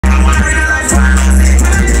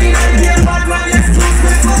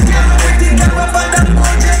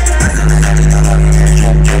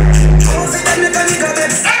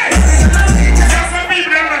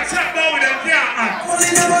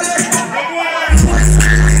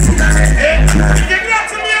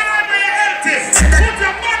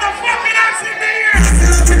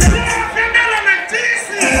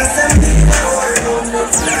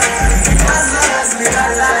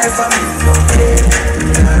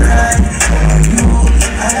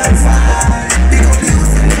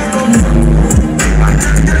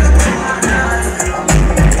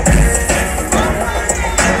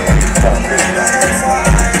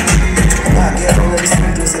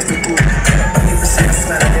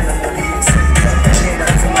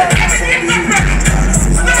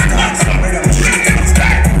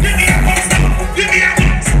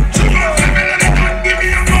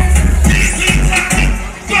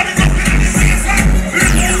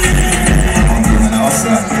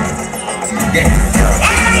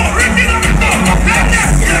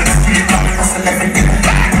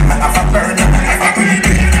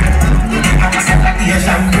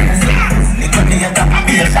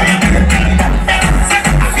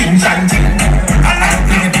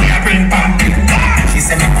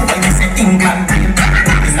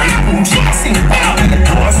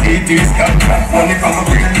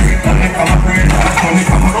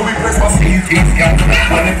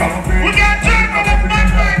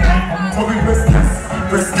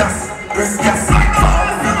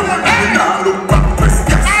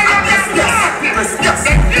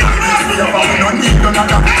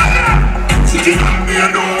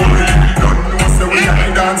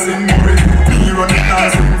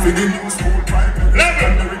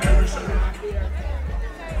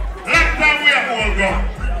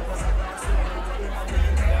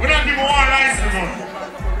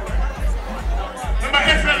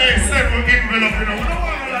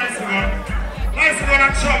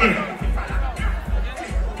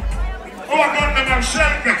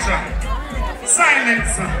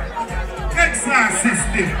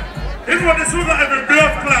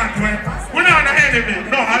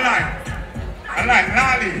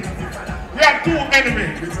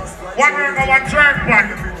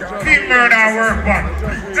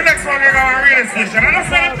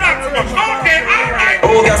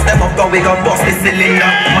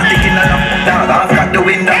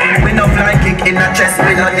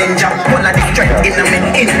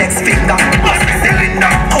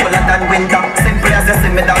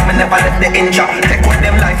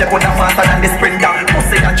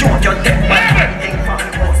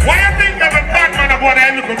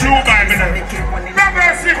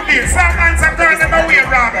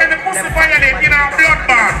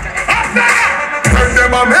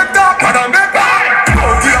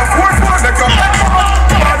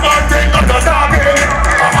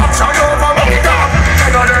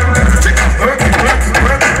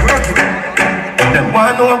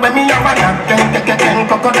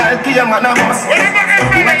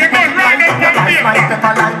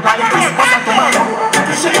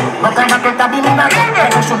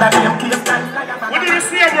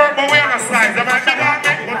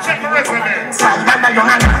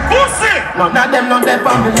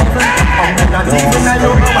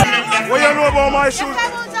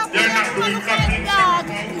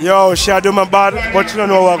Yo, she do my bad, but she don't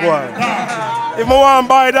know what going. If I want to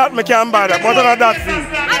buy that, I can buy that, but not that fee.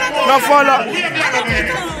 No follow.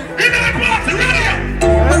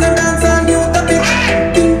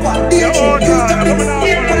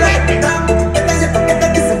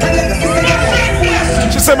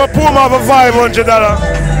 She said I pull me for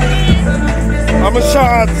 $500. I'm a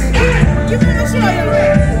shot.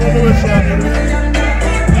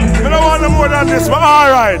 I don't want no more than this, but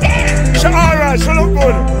alright. She alright, she look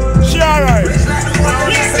good. She alright.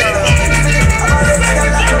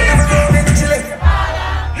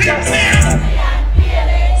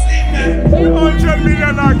 100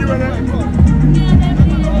 million argument.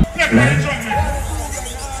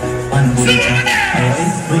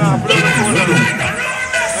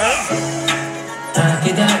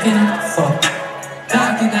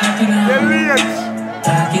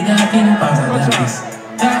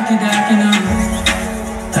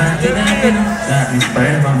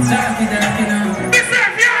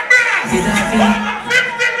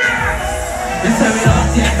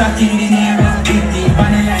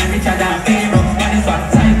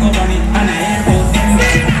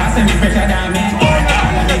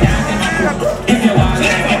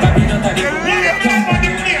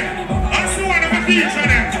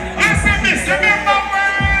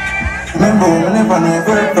 Remember, whenever I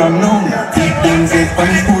work from now, things is from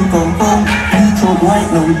school compound. We showed white,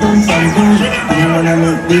 now we done some good. We wanna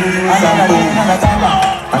make deals, some boom.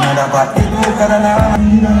 Another bad thing, look at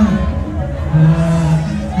another.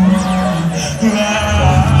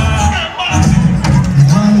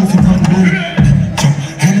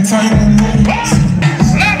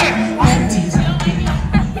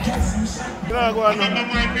 Remember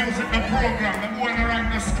my music, the program, I'm going to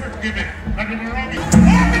write the script, give it. I'm going to run it.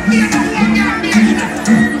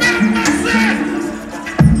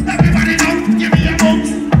 Everybody know, give me your votes.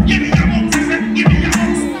 Give me your votes, give me your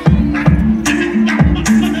votes.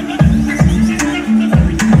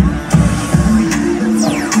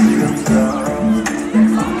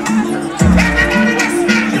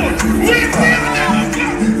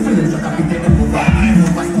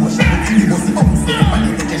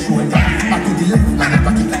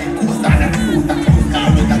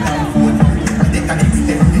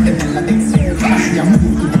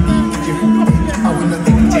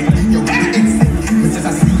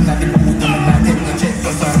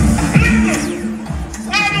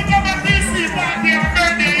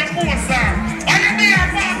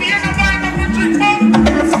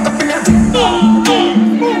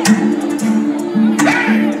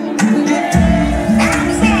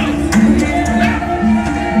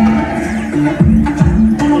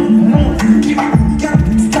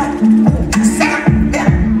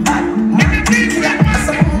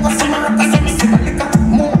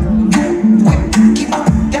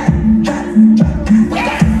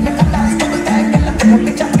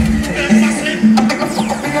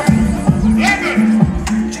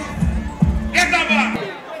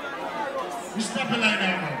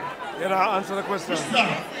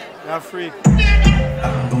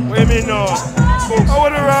 What do you mean no? How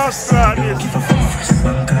would the Ross start this?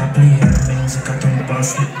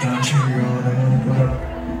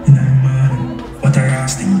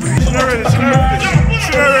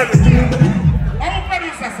 She ready.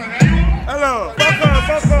 Hello. Back up.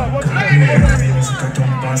 What's the name?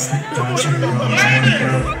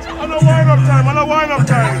 I know wind up time. I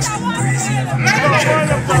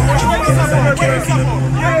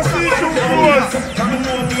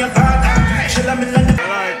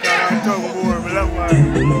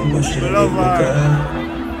love her.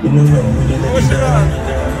 What's that?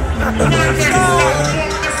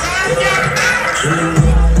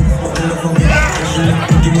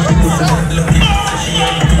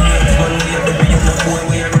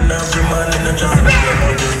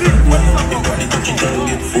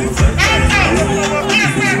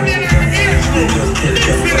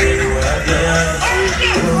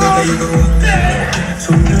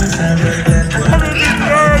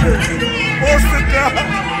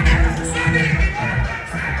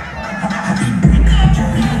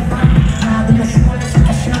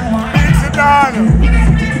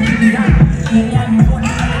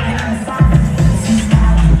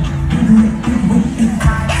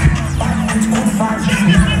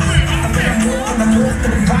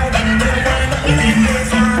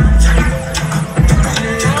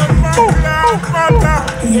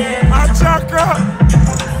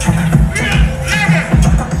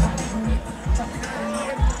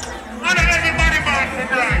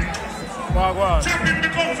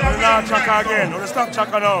 Chaka again. We'll stop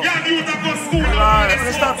Chaka now.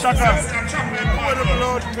 We'll stop Chaka. What the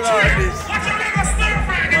blood clot is.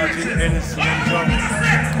 Imagine Denison and John.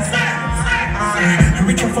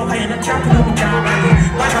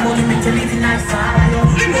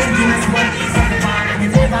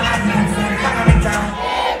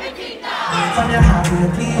 From your heart, you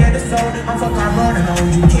clear the soul. I'm fucking running on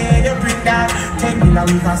you. Can you bring that? Take me now,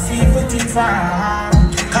 we can see for too far.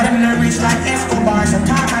 Cause I'm in a reach like Escobar, so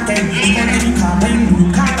talk again. Spend any car, bring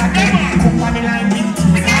you, car again. Cook on the line, big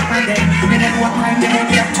teeth, talk again. You never walk my name,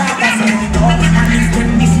 you have talk again. And it's when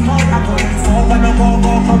this small, I go before. When I go,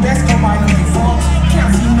 Escobar, no before.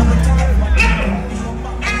 Can't see no time.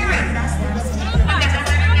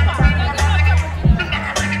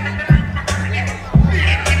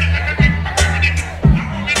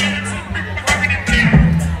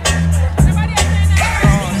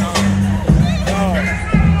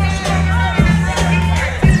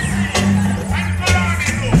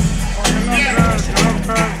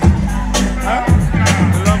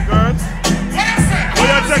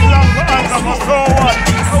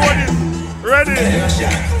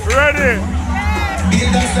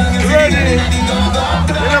 Ready.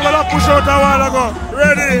 You never not push out a while ago.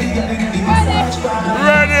 Ready.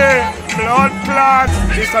 Blood clots.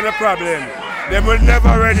 This is the problem. They will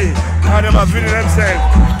never ready. And they are feeling themselves.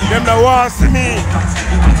 Them that want to see me.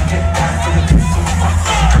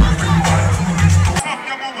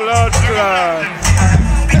 Blood clots.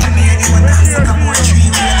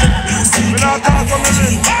 We not talk about it.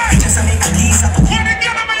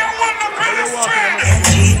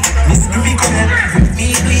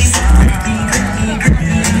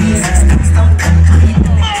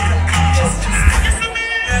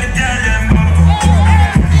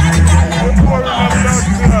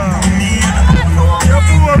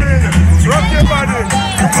 Rock your body.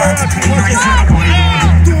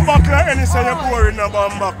 Two buckler, any say you're pouring a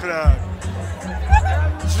bomb buckler.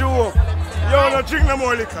 Joke. You don't drink no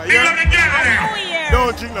more liquor, yeah?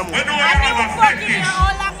 Don't drink no more.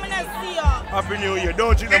 Happy New Year.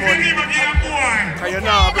 Don't drink no more liquor. Cause you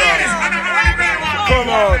know, bro. Come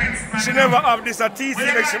on. She never have this. A TC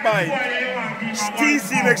next to buy.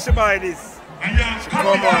 TC next to buy this. She come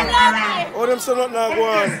on. Oh, them son not now go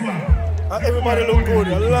on. And everybody look good.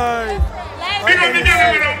 Alive. Come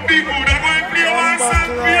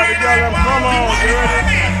on.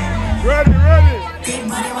 Ready.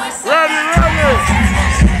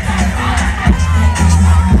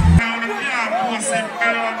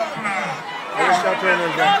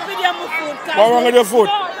 What's wrong with your foot?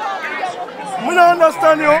 I don't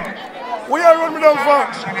understand you. Where you run me down for?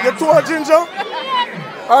 You two are ginger?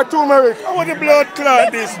 Or turmeric? How about the blood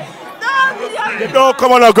clot this? You don't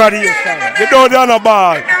come on a graduation. You don't do on a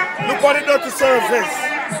bar. Look at the dirty surface.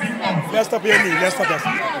 Let's stop your knee. Let's stop your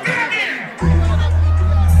knee.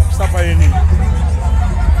 Stop on your knee.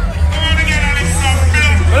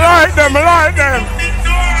 I like them.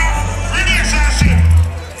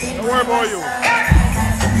 Don't worry about you.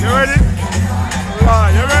 You ready?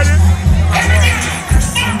 You ready?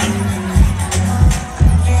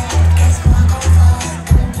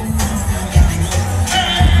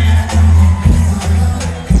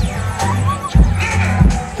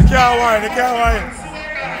 can't whine, you can't whine.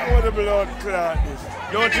 What the blood clot this.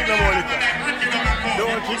 Don't drink no more liquor.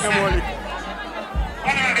 Don't drink no more liquor.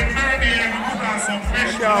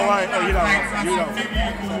 You can't whine. Oh, you don't. You don't.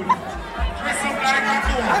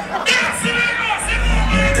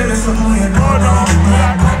 Oh, no.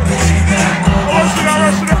 Oh, should I?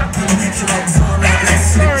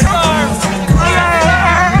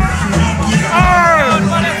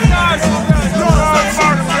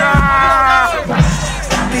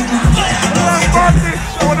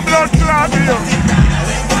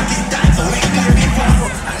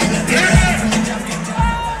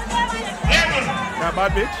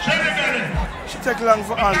 Bad bitch. She take long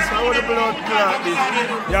for answer. What the blood clot this?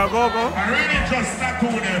 Yeah, go.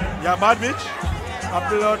 Yeah, bad bitch. A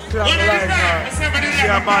blood clot like her. She a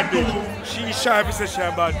bad bitch. She sharp, she says she a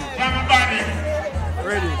bad bitch.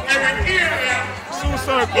 Ready? Sue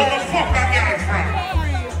circle.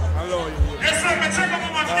 Hello, you. Yes, sir, me check up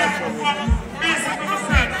on my tattoo.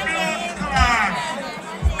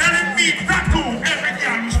 Every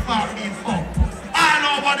girl which part me fuck. All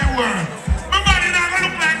over the world.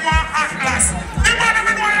 Class. The man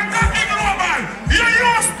who know you're talking global. You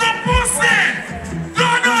use the pussy. No.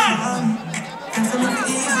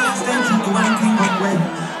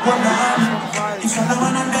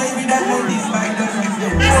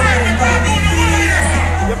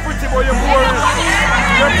 You're pretty boy, you're boring.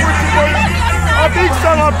 You're pretty boy. A big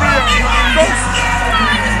song up here.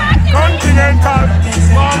 Continental.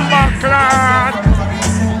 Mamba clan.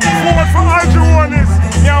 Vote for all you want is.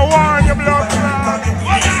 You want your blood clan.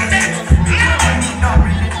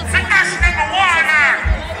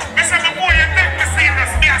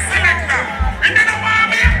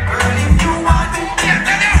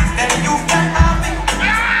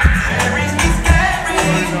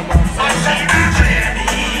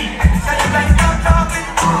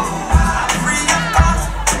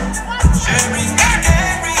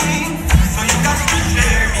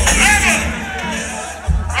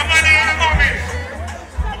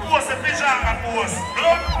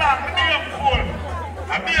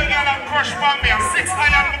 Crush for me, I'm 6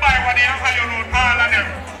 iron to buy one of higher road, all of them.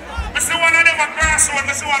 I see one of them a grass one,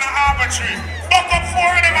 I see one a arbor tree. Buck up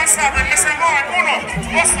 4 of them a sovereign, I say, oh, uno,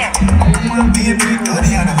 what's up?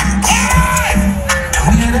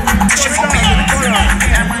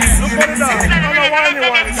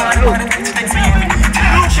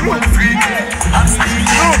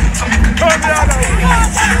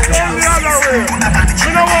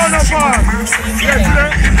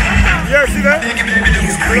 Yes, see that?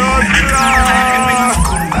 Blood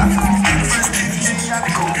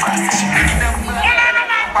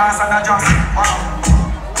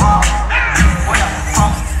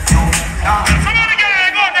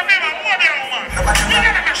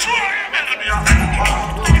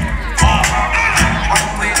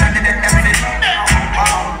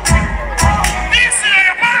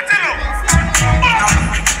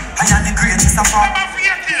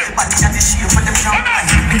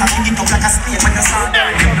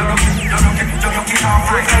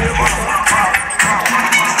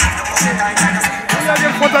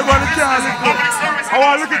I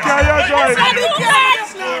want to look at your joint. I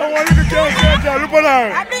want to look at your joint. Look at her.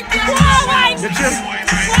 The chin.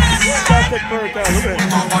 Start take per time. Look at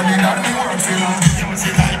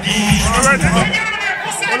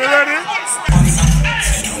it. Ready? Are you ready?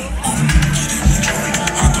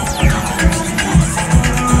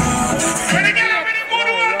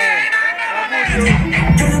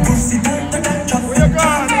 Where you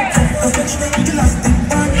gone?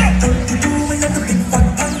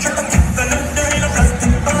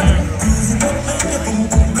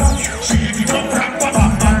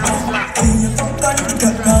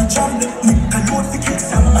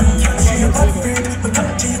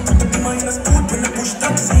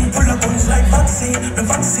 The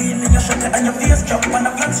vaccine in your shirt and your face drop on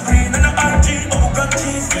a flat screen and a RG, oh god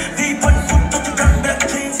cheese. Deep on foot to the grand black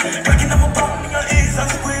jeans. Cracking up a bomb in your ears and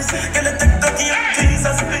squeeze. Get a take the key and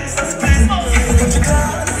Jesus, please. Touch your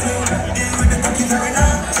glass, deal with the cocky very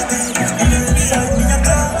nasty. Inside me a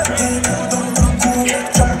glass, don't cool,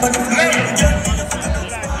 jump on the floor.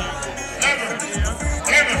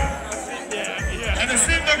 And the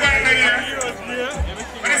single guy in here.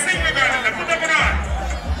 And the single guy in there, put up on.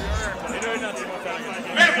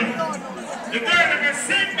 The girl that can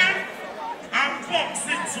sing them and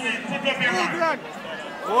boxing sweet, put up your hand.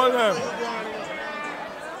 Hold them.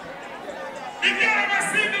 The girl that can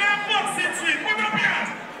sing them and boxing sweet, put up your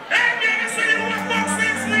hand. Hey, girl, so you want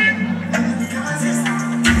boxing sweet?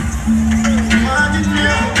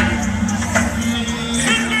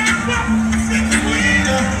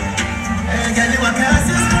 Hey, girl, you want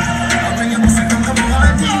classes? I'll bring your pussy, come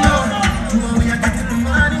on,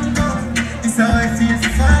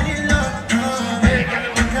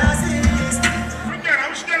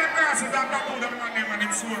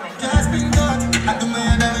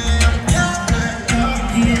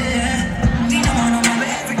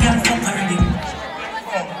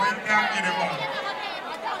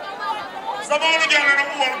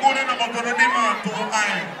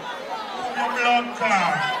 eye. Your blood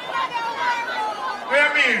clot. What do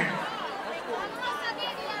you mean?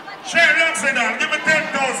 Share Luxodon, give me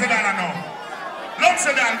 $10,000 now.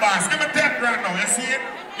 Luxodon boss, give me 10 grand now. You see it?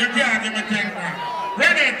 You can't give me 10 grand.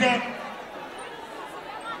 Ready to?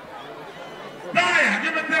 Liar,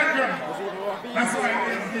 give me 10 grand. That's why I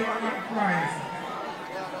give you one prize.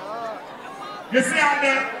 You see out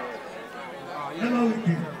there? Hello,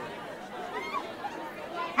 kid.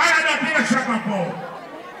 I had a bit of shop up.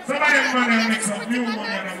 Somebody man make some new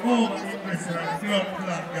money and I'm over the investor and blood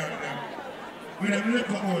clot girl them. With a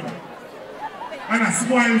little order. And a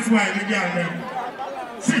spoil the girl them.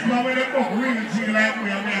 Shit, but when they come really jiggle like me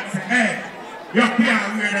and I say, hey, you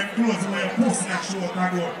can't wear them clothes where you're posting that short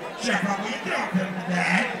and go. Chef, you can't tell me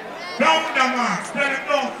that. Down the mask, tell them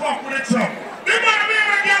don't fuck with the truck. The man be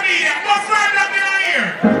able to get me here, go find them in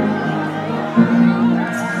here.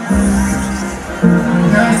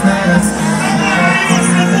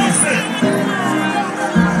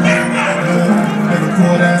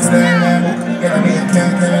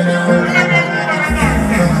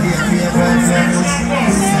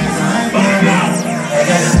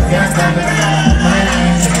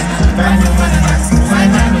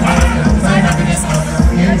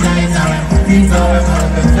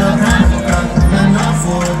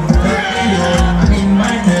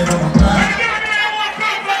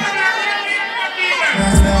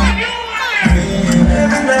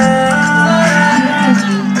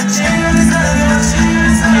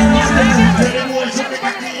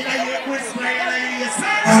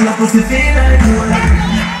 All the pussy feel like you like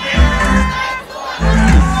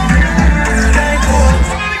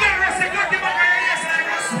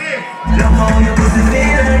love how your pussy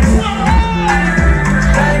feel like you like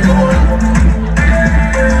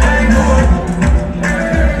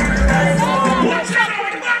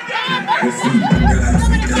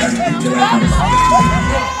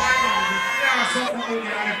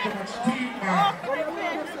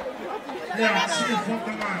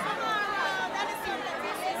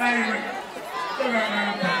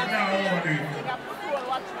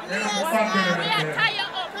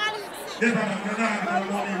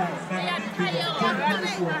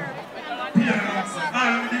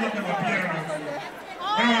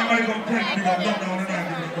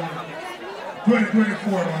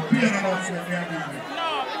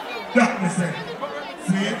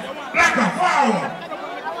like a flower.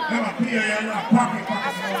 Never peer in your pocket, people,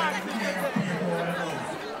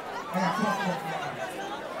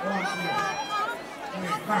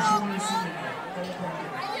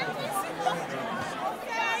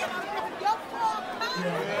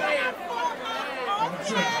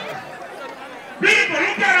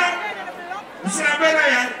 look at him. You see that better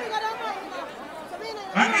here?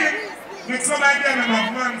 Again, make somebody get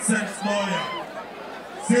about nonsense, boy.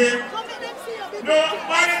 See?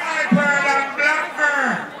 Nobody hyper than black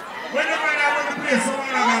girl. When the man want to play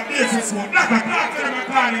someone like this, it's one. Black girl, talk to them and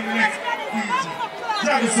call him the next DJ.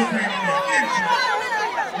 Drop the supreme there.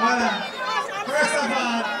 Voilà. First of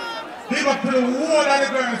all, big up to the whole of the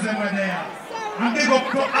girls over there. And big up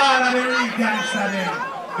to all of the real gangster them.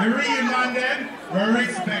 The real man them, we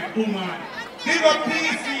respect woman. Big up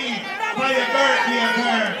PC for your birthday,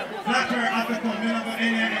 girl. Black girl have to come, you never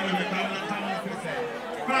any with I'm not coming to say.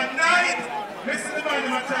 But night, listen to man,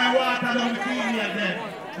 I'm trying to water down the female then.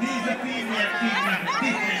 These are female kidnapped,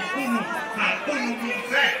 different, uno, and uno being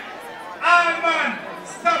said. All man,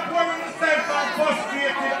 stop worrying yourself and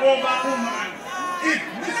frustrating over woman. If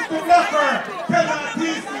Mr. Blocker tell a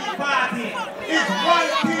TC party, it's one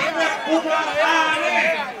thing that woman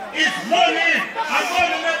army. It's money, and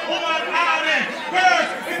money that woman army.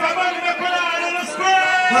 First, it's a money that put on the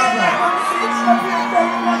square.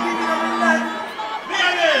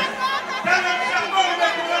 Hear this. Tell them it's a money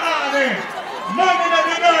that put on the money that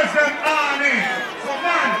the girls them army. So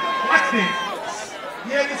man, watch this.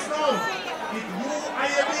 Hear this now. If you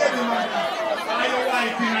are your baby mother, are your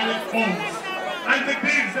wife in the house, and the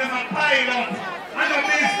bills them are piled up, and the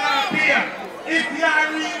bills not appear. If you are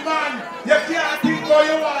a real man, you can't think how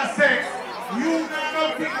you want sex. You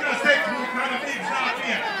don't think you're sex book and the bills not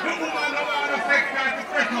appear. The woman don't want to sex like the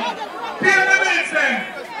fresh out. Pay the bills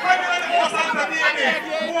then. Come in the house after the day.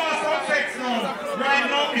 Who wants some sex now? Right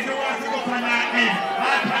now, if you want to go on that head,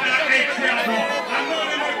 on that head chair go. I'm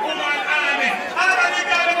not in the woman army. All of the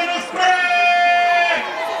guys are going to spread.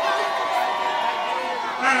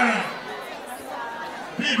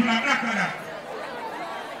 People are black on that.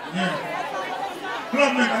 Yeah.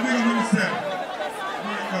 Club make a big of himself.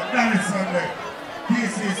 That is Sunday.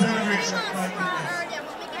 PC celebration of happiness.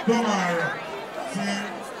 Tomorrow. See?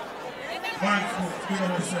 One foot, big of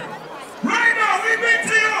yourself. Right now, we bring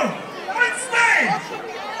to you on stage.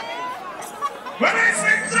 When I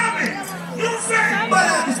say Jammy, you say. But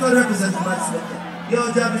I'm just going to represent the match.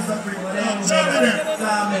 Yo, Jammy suffering. Jammy there.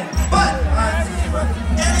 But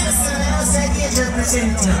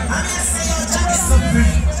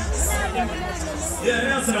yeah,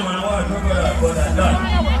 that's the man I want to talk about that.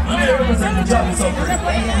 I'm here to represent the Jammy suffering.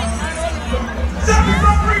 Jammy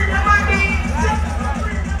suffering,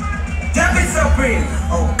 Jammy suffering.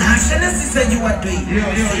 Oh gosh, and this is what you are doing. Yo.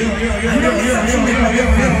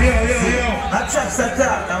 I trap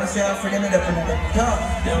Satan. I'm saying for them in the top.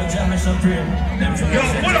 Yo, Jammy suffering. Yo,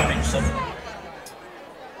 hold up.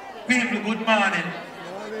 People, good morning.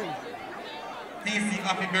 TC,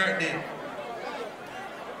 happy birthday.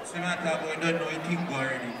 So I talk about don't know you think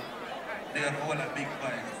already. They have all a big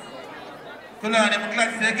fight. So Lord, I'm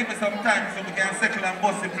glad to give me some time so we can settle and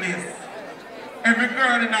bust the place. Every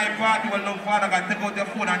girl in our party will love Father God, take out your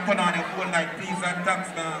phone and turn on your phone light, please and thanks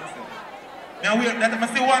now. Now wait, that I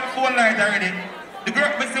see one phone light already. The girl,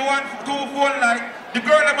 I see two phone light. The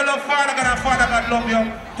girl that will love Father God and Father God love you.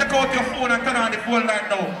 Take out your phone and turn on the phone light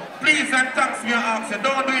now. Please and thanks me and ask you,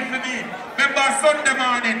 don't do it for me. Remember Sunday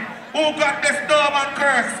morning, who got this storm and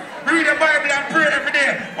curse? Read the Bible and pray every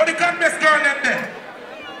day. What the God best girl them there?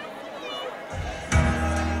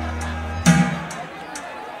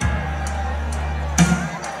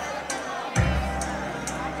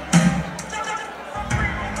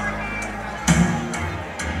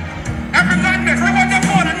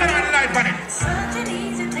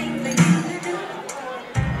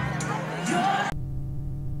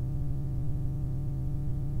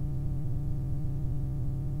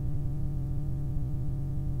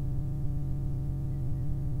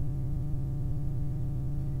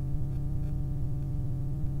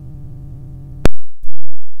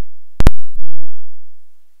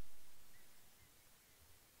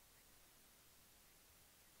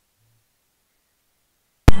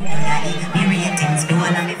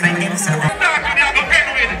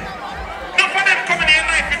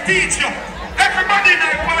 Everybody in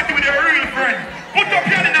our party with a real friend. Put up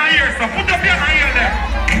your in our ears, so put up your in our ear there.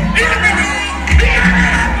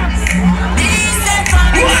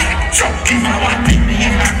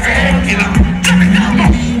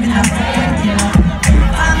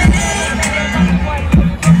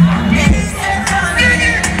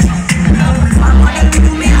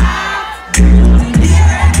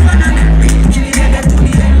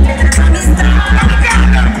 Promise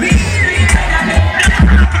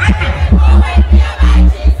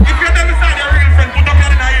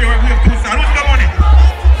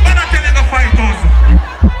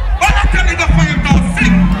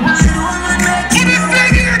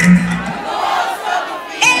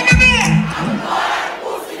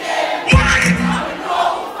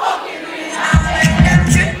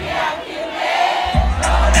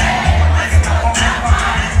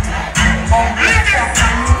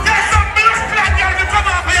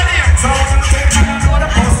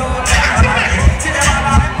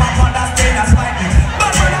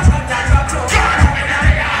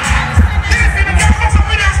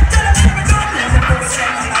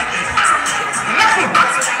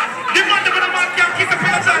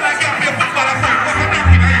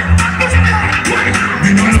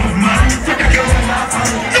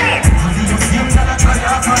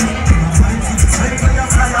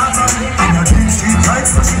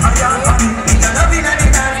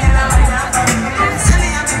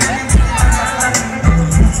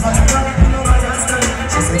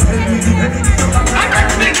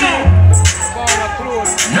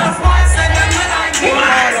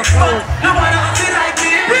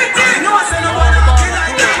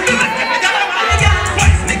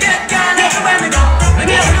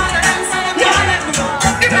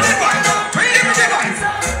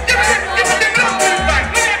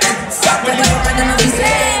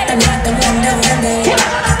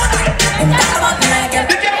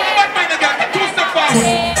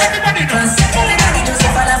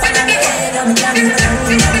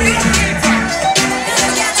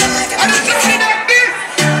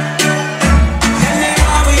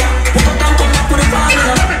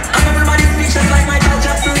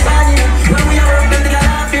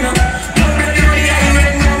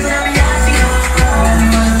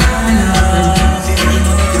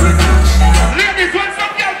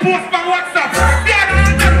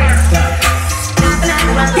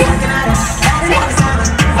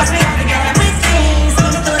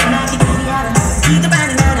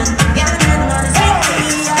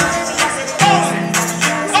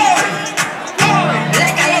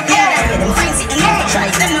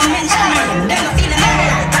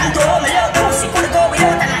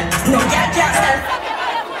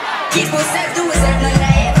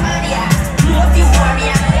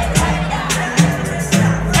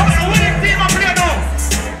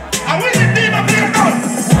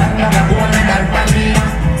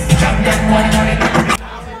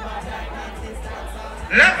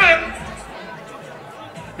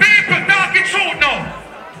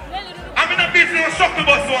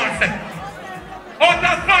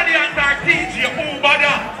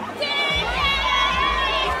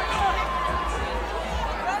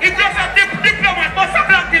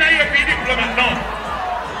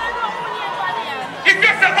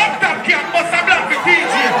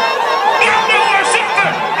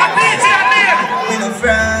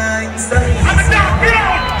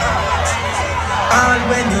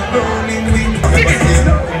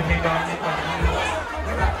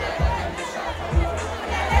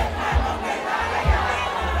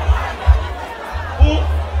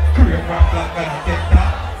What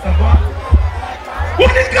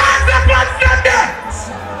the guys are passing there?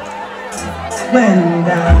 When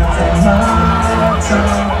down to march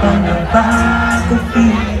on the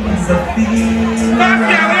battlefields of feeling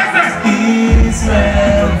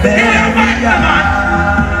Israel, there we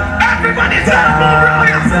are. Everybody's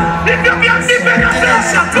if you can't see better,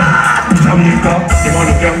 shut up! Jamaica, the man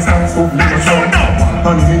who can't stand so we don't show.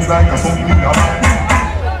 Honey things like a something in the back.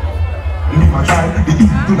 Leave my child, the eat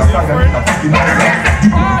to the fire, the fucking fire. The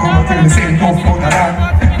people come and tell me same tough for that.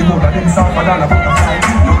 The more that them start for that, about the side.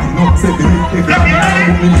 No, say the make every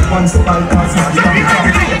time we need one so I'll pass my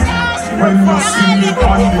when you see me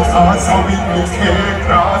on the ass, I will be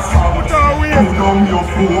cross. Put down your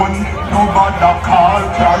phone, nobody call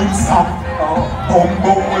crime stop.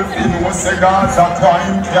 Bumbo if you know say Gaza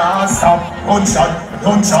crime can't stop. Gunshot,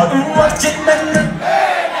 watch it man.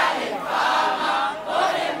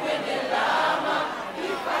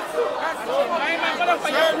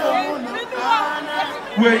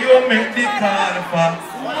 Where you make the call for?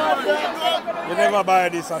 You never buy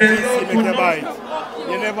this, a TC make you buy it.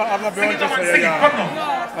 You never have a branches for your yard.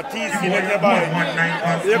 A TC make you buy it.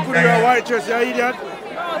 You could wear a white dress, you idiot.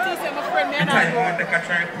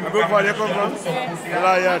 Where far you come from? We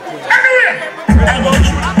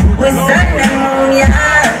send them home,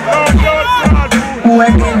 yeah.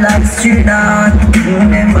 Working like street dog. You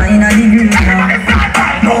never in a degree now.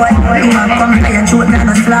 No, I know you have come play a shoot,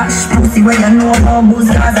 never flash. Pussy where you know how booze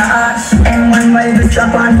cause a ash. M1 while you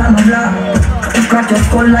strap on from a block. Crack your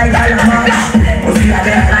skull like all a mash. Pussy a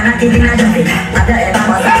girl and a kid in a jumpy. Have you ever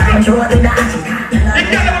was a time show with that? You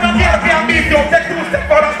can't have a girl can beat you. Take 2 steps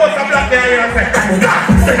out and bust a black there here and say.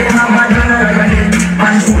 So they have bad man already.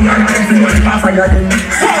 Man show you and if you want to for your thing.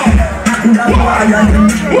 You got more of your thing.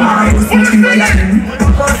 Man you see you for your thing.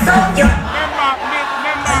 Go suck you.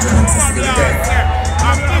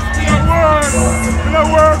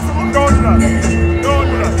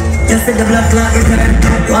 You see the blood clot return.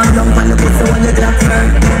 One jump on the pussy when the clock turn.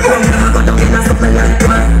 Go down in a something like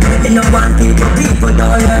one. You know one people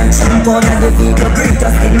don't learn. Shampoo and the people breathe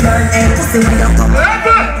just in burn. Hey pussy when you come.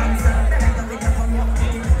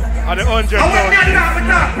 At the 100,000,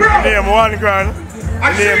 name 1 grand,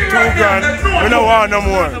 name 2 grand, we don't want no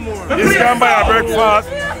more. This can buy a breakfast,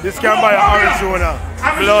 this can buy a Arizona,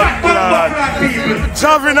 blood clot.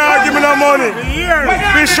 Javi now give me no money,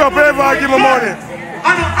 Bishop ever give me money.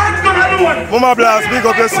 Mama Blast, big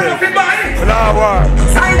up yourself. We don't war.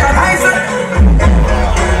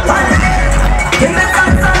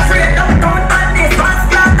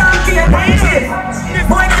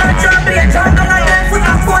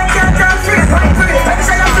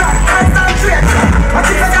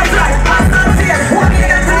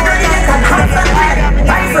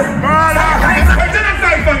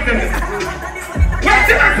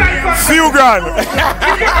 Few grand.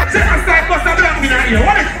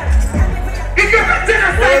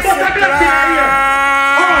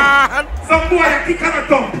 Some boy that kick on a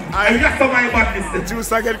tongue. And that's some of my badness. The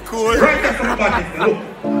juice I get cool. Right, that's some of my badness. Look.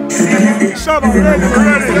 Shut up, ready.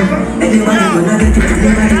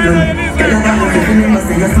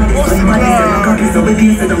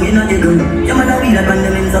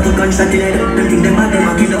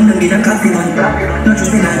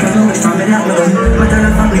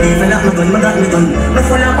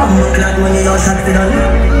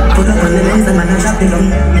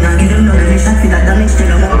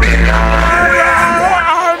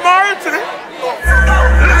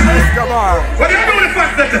 Come on. What do you do with the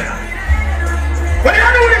fast set? What do you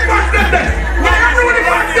do with the fast set? What do you do with the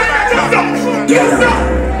fast set?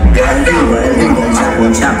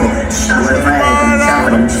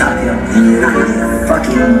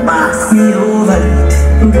 Fucking boss me over it.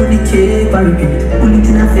 Put the cape and repeat. Put it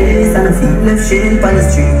in her face and her feet. Left shape on the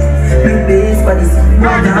street. Big bass for the seat.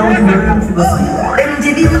 Right down the road for the sleep.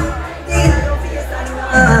 MGB.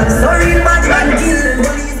 Sorry, bad man kill.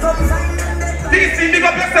 Police come find them. This thing, big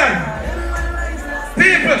up yourself.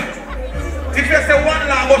 People, if you say one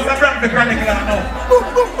law, what's the brand the chronic law now?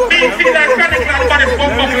 Me feel like chronic law, but it's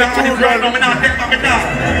one buckle and it's right now. Me not take my dog.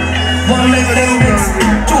 One make them mix.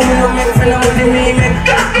 Two more make friend with the remake.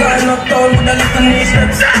 Girl not down with a little niche.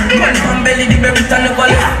 Man from belly, the baby turn the ball.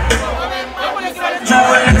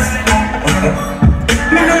 Jewels.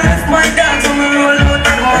 Me no left my dance, so me roll out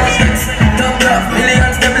the marshals. Top love,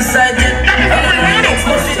 millions step beside it. And I'm really next,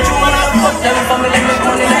 but she chew on up. Fuck them for me, let me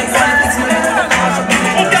money like politics. Me let me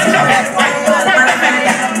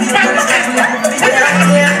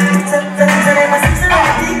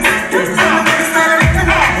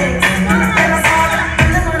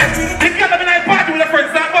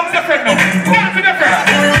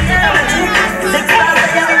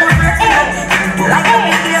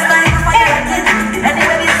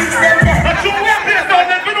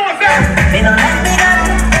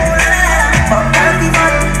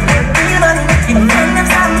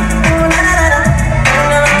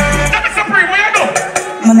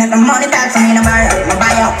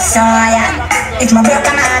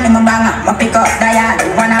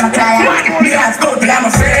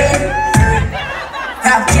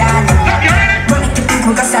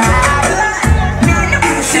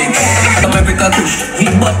push. We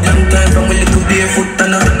bought long time from a little barefoot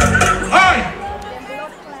and a.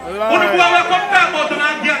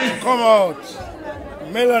 Come out.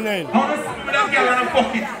 Melanin.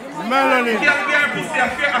 Melanin.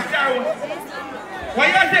 Why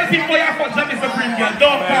you tell people you fuck Jamaica Supreme girl?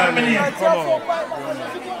 Don't call me name.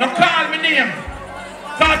 Don't call me name.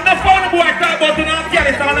 Cause no phone boy talk about you not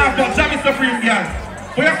carry someone after Jamaica Supreme girl.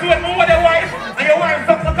 But you feel more with your wife and your wife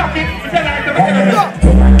suck the coffee, you tell her to make it.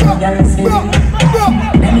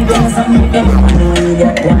 Let me tell you something, everyone know you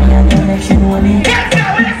get one and you make sure know me.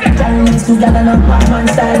 Y'all mix together no one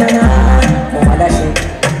side and no other shit.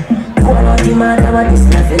 Go on the man, I want this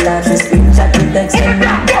nothing like you speak, chat with text and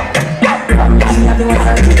I'm not sure everyone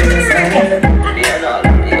can do this.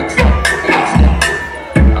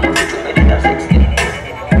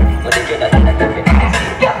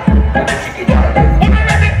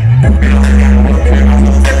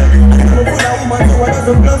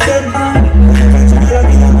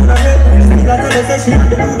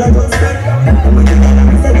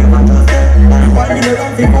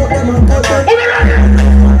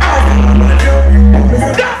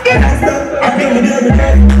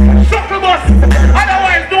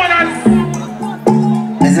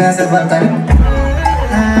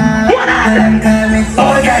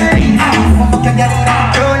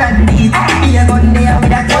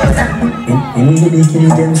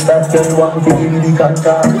 One to give me the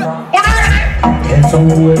contract. Get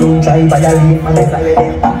somewhere to try by a leap and fly with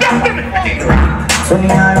it. So me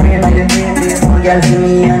and me like the name, some girl see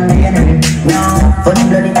me and the enemy. Now, for the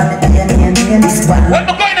bloody time, the enemy and this one. What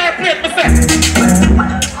the going on plate,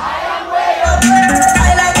 I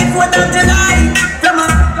like it for them tonight. Come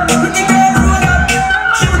on, put the game roll up.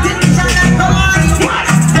 Shoot it, shot like come on.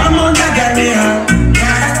 Come on, girl, me out.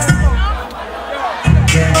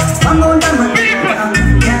 Come on, come on.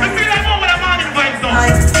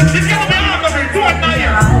 This can't be all of it, do it now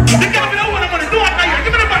here. This can't be all of it, do it now here.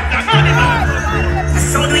 Give me the back there, money now.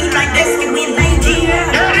 So do it like this, we win Nigeria.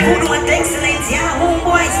 Who do it excellence, yeah,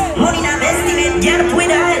 homeboys. Money not estimate, get up with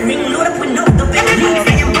a ring, load up with no the big league.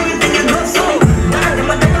 Say I'm going to go so. Not the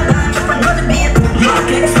mother, jump another bit. No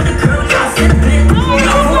clicks for the crew, no celebrate.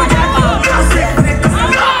 No for that, no celebrate.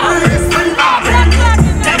 All this fun, chop,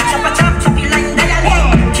 chop, chop, chop, you like diary.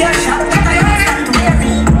 Cash up, chop, I understand where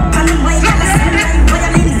me. Come my yellow, send my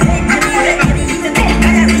violin.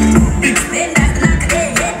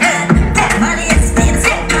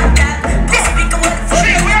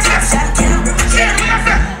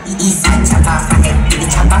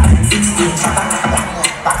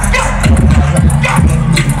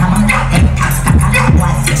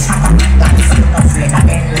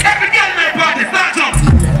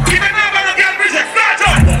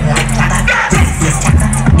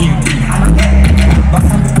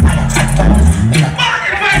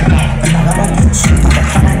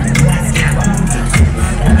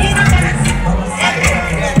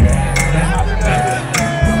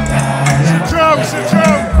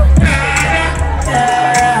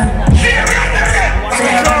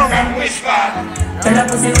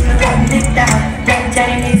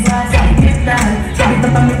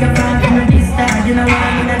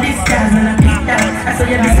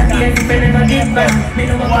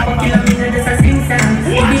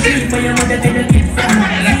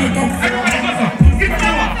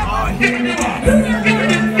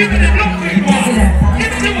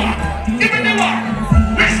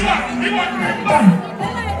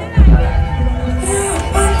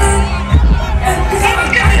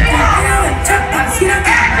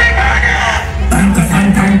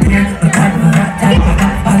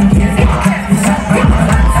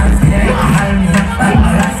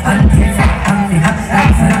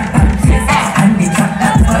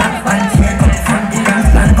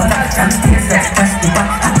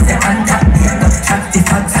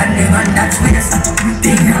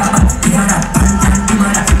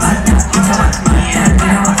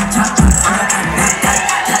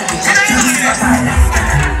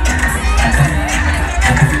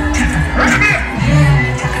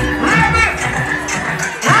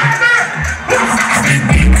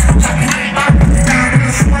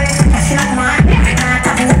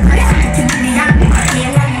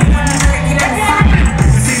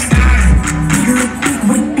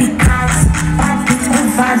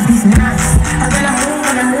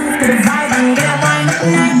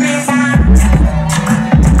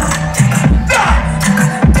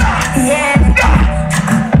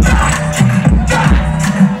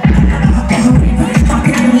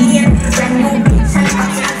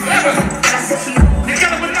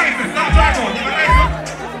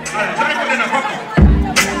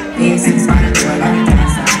 Basics, man, I do a lot of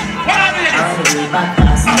things. I do back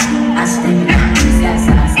pass. I stay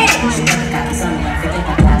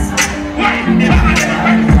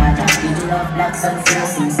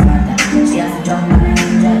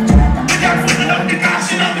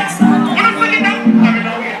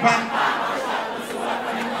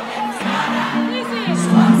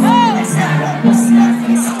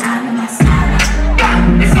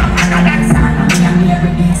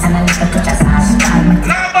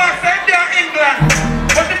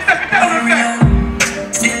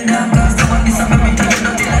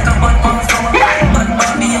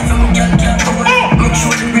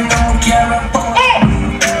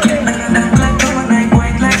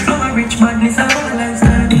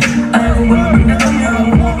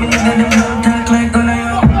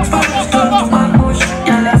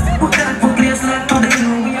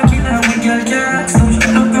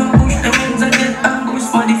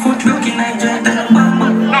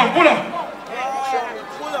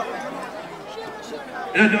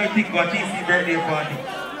don't think about TC birthday party.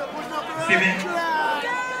 See me?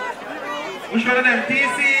 Which one of them?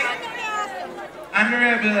 TC and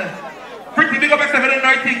Rebel. Pretty big up except I don't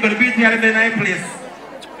know anything, but the BT had in the night place.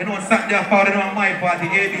 You know, Saturday I found on my party,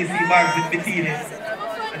 ABC bars in between it.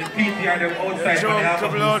 And the PT are them outside, but they have a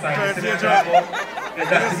blue side. See the job?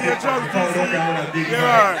 That's the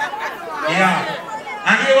job. Yeah.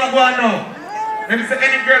 And here we go now. Let me say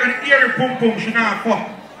any girl with the ear pum pum, she not fuck.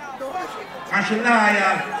 And she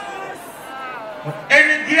liar. But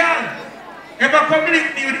any girl ever come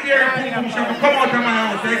link me with the ear pum pum, she will come out of my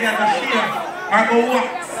house, they get a share or go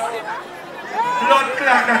wax. Blood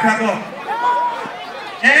clot that I go.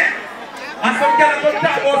 Eh? And some girl come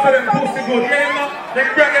talk about them pussy good. You know? They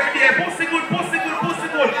brag every day, pussy good, pussy good, pussy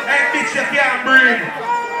good. Hey bitch, you can't breathe.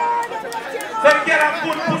 Some girl have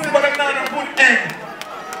good pussy, but them not a good end.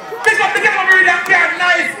 Pick up the girl over that car,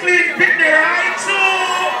 nice, clean, pick the right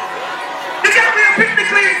shoe. The girl will pick the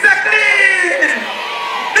clean, so clean.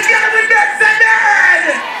 The girl with that, so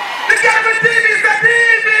dead. The girl with TV, so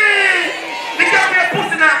TV. The girl with a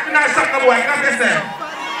pussy now, shut the boy, come this way.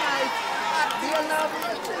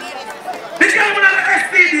 The girl with an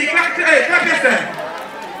STD, clap this way.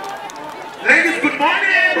 Ladies, good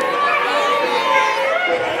morning.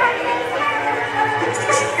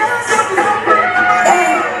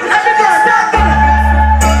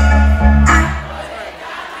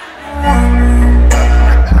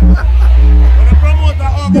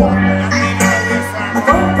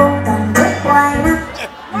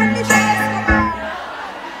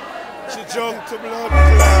 She jumped to blood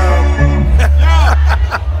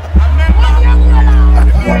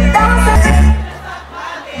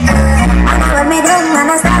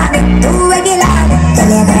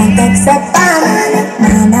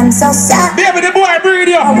I'm so sad. Baby, the boy breathe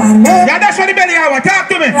you. Yeah, that's what the belly hour. Talk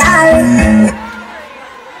to me.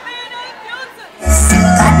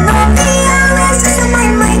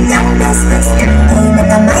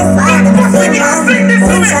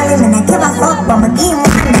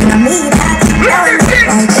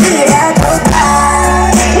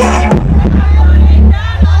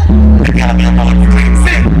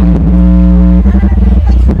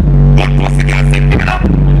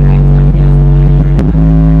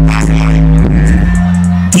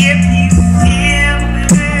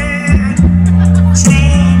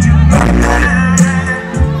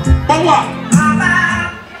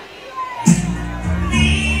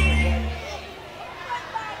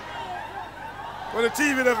 Well, the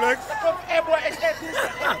TV, the flex.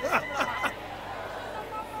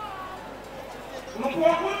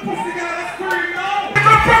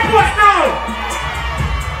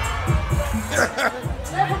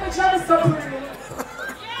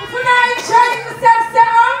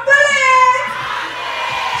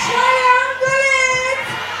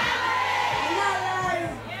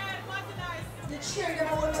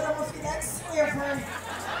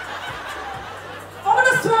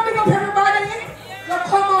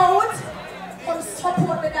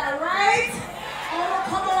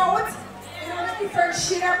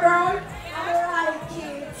 Shit around, I like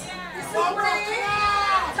it. This is me,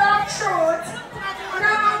 dark truth.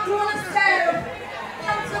 Now I'm going to sell.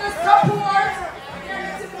 Thanks for the support. And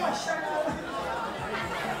it's emotional.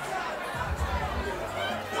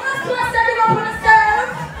 First to stepping up on the self.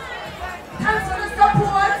 Thanks for the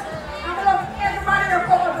support. I love everybody that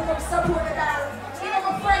come up and support the girl. Even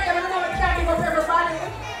my friend, I don't know I can't give up everybody.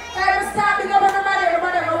 I will start big up everybody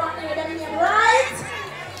ever want to hear them name, right?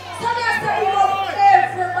 So me I say we love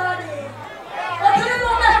everybody. But you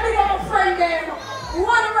know me big up my friend them.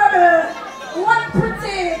 One rebel, one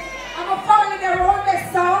pretty. I'm a family them run this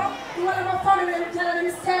song. The one of my family them tell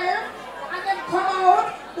themselves. And them come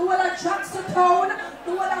out. The one of Jackson Town.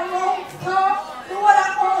 The one of Roundstone. The one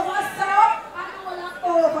of Oversaw. And the one of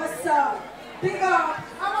Oversaw. Big up.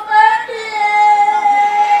 I'm a birthday.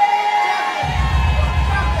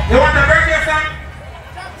 You want the birthday song?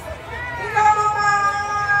 Big up, mama.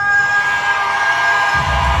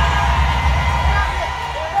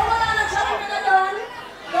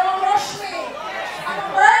 Don't rush me. I'm a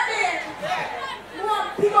birthday. You want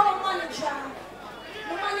to pick up a manager.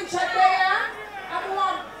 The manager there. I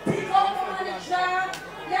want to pick up a manager.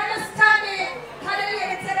 You understand me? How the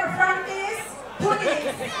lady take her from this to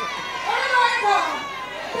this. What do I go?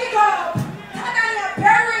 Pick up. Tadania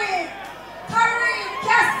Perry. Karim.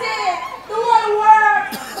 Cassie. The whole world.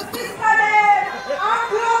 The sister there. I'm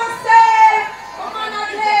close. Come on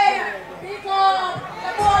again. Pick up.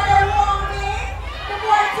 The boy that want me. The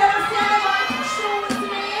boy tell me say they want to choose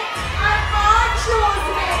me. And God choose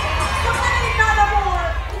me. Somebody need another more.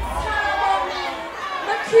 It's not about me.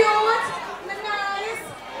 The cute, the nice,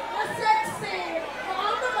 the sexy.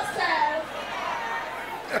 I'm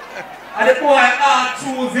And the boy all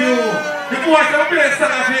choose you. The boy can play a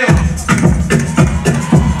song of you.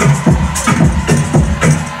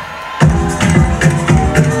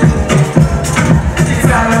 It's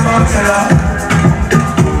all about your love.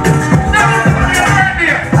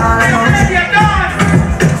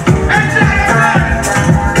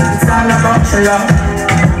 Your love.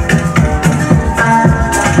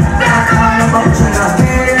 All about your love.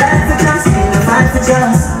 Life for just, fight for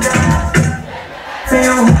just. For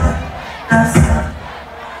you, us.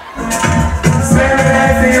 Spend my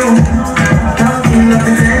life for you. Don't give up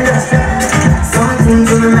the tender. Something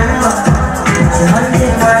to remember.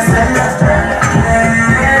 Hunting for a slender.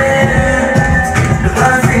 The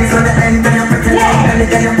past is on the end and you're pretending.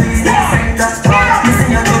 And then you're pleased to defend us. Listen,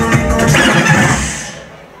 you're doing me good.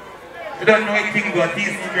 You don't know anything about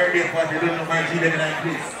this birthday party, you don't know my G11 like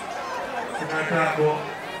this. So now I can't go.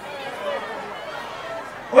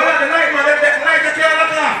 Hold on, the light, man, let the light get you all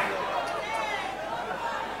up now.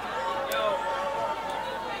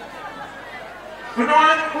 We don't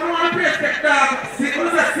want to play spectacle. See, it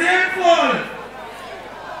was a same fall.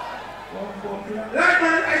 Light,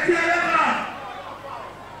 man, I tell you now.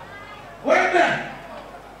 Wait there.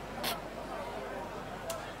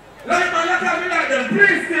 Light, man, let's have me like them.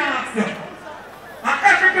 Please, can I ask you? And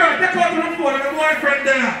every girl, take out the phone and the boyfriend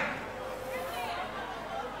there.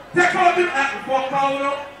 Take out the for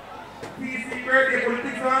Paulo. PC birthday,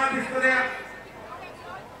 politics for artists today.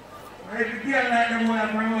 And if you can't like them, boy,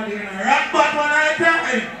 I'm going to rock back one at a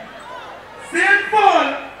time. Simple.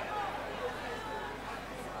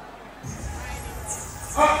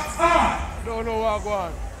 I don't know what I'm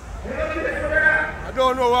going. I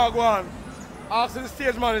don't know what I'm going. Ask the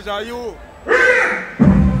stage manager, you.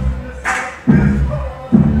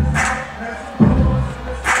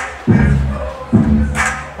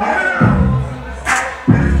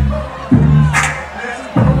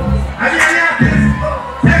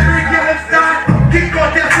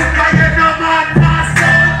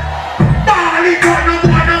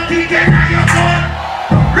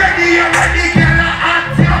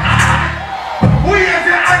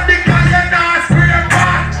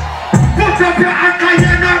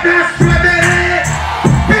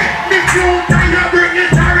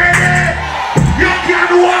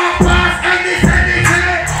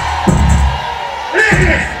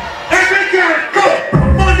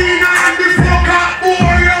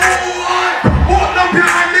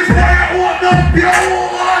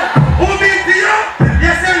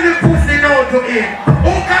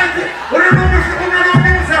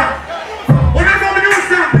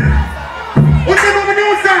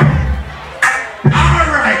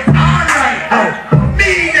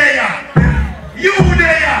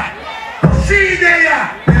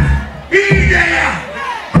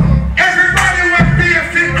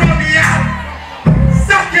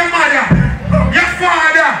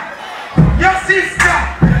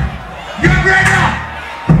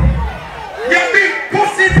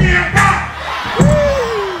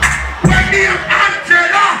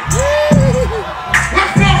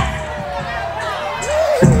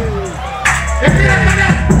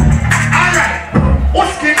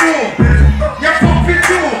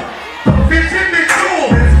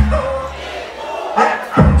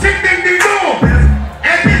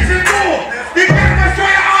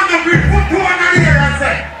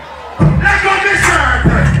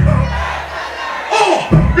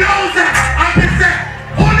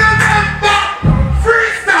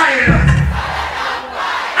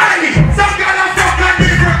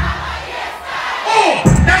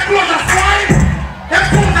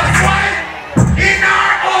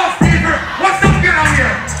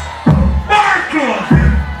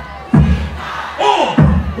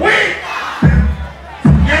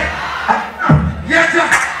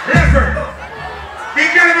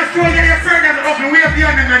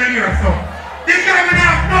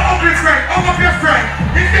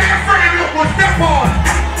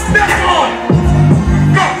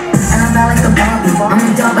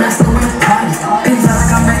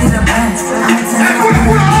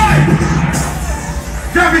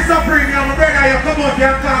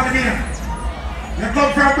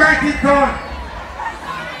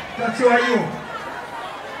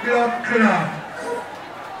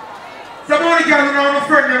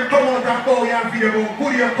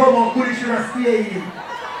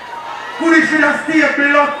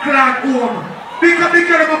 Because the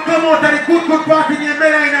girl will come out of the good party in your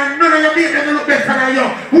Melanin and none of your mates them look better than you.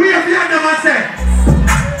 We have the other man say.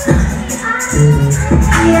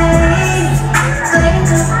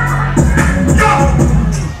 Go!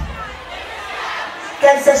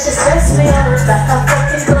 Girl says she stress me out, like a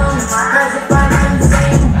fucking gun, as if I'm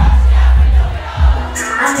insane.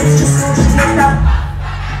 and it's just so she get up.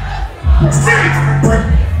 But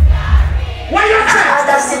what you say?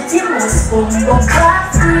 Other city must go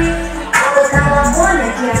free. But now I'm one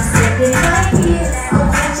that can't step in my heels. I'm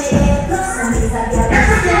catching A plus and it's a girl.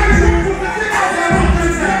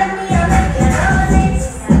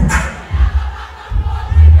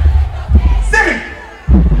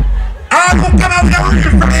 Come out with a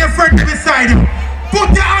real from your friend beside you. Put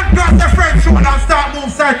your hand across the friend's shoulder and start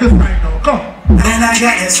move side to side now. Come. And I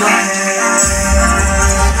got this right.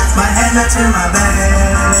 My hand up to my back.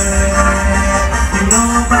 You know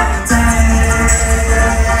I'm fucking tired.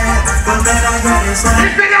 But man, I got this right.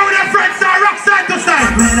 If you know with your friends, start rock side to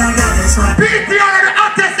side. Man, I got this right. pt are the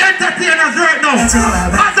hottest entertainers right now.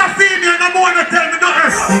 As a female, no more to tell me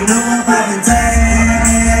nothing. You know I'm fucking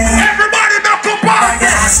tired. Everybody knock up on. I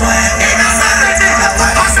got this right.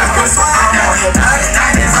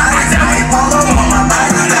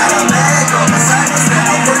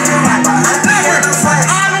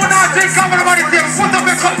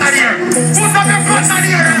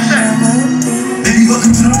 Baby,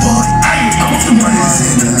 welcome to the party. I'm from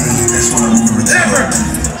that's why I'm over there.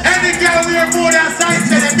 Any girl wear more than size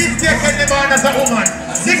 10 and mistake any man as a woman.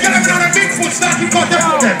 They get them on a big foot, start to cut them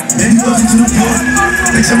for them. Baby, welcome to the party.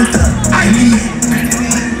 Next time we're done, I need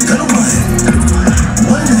got a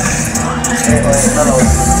one night.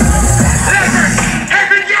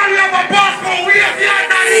 Every girl you have a boss for, we have the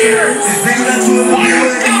other here. Baby, that's what I'm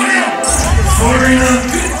doing. Foreigner,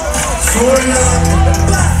 foreigner,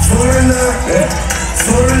 foreigner,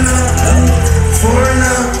 foreigner,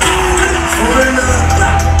 foreigner, foreigner,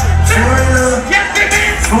 foreigner,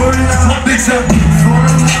 foreigner. What big up?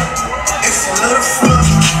 Foreigner. It's a little fun.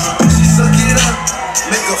 She suck it up,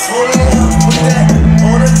 make a foreigner. Put that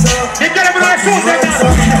on the top. They get them in our shoes right now.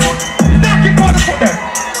 Knock it on the foot there.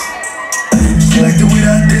 She like the way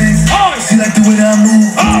I dance. She like the way that I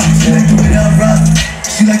move. She like the way that I rock.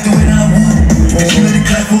 She like the way that I move. She let it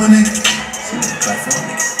clap for a nigga. She let it clap for a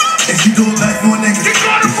nigga. And she do it back for a nigga. Get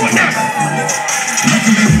on the foot there.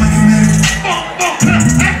 Mikey Mary, Mikey Mary.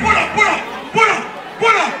 Hey, pull up, pull up, pull up,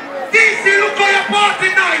 pull up. DC, look how your party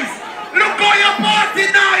nice. Look how your party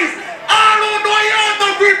nice. All who know you're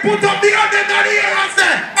hungry, put up the other in the air and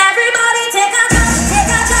say, everybody take a jump, take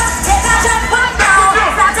a jump, take a jump up now.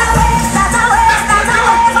 Start a wave, start a wave, start a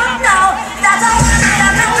wave up now. Start a wave,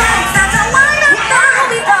 start a wave, start a wine up now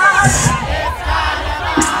because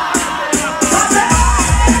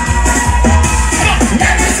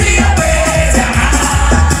let me see your ways.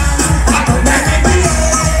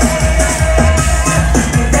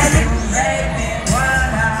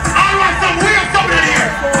 I want some weird something in here.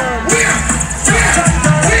 Weird.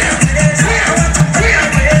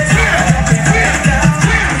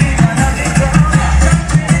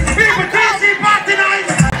 People dancing party night.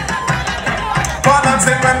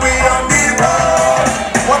 Balancing when we on the road.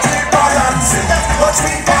 Watch me balancing. Watch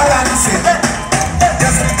me balancing.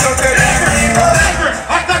 Yes, we go to every road.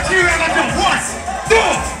 After 3 I got to 1, 2.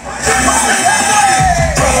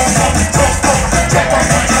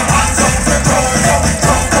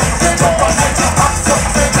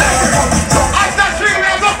 After 3 we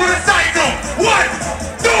go to the side now. 1,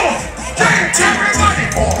 2, 3. Everybody.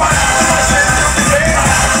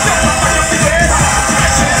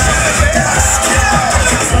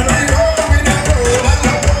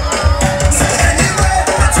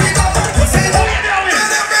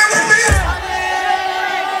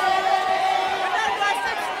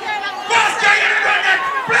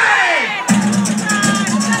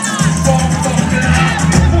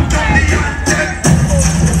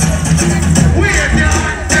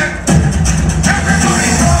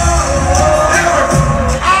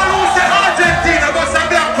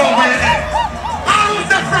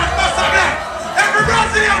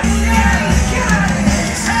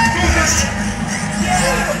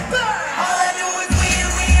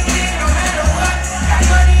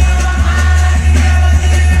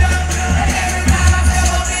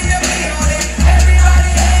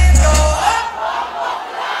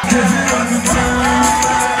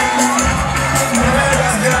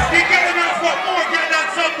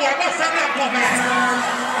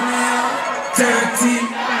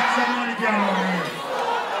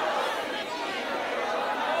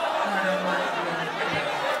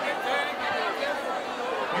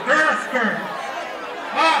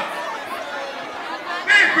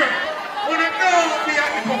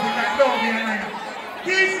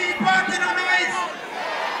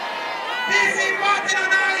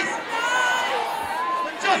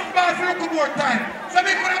 More time. So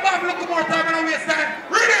make one above look more time and I waste time.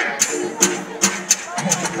 Read it!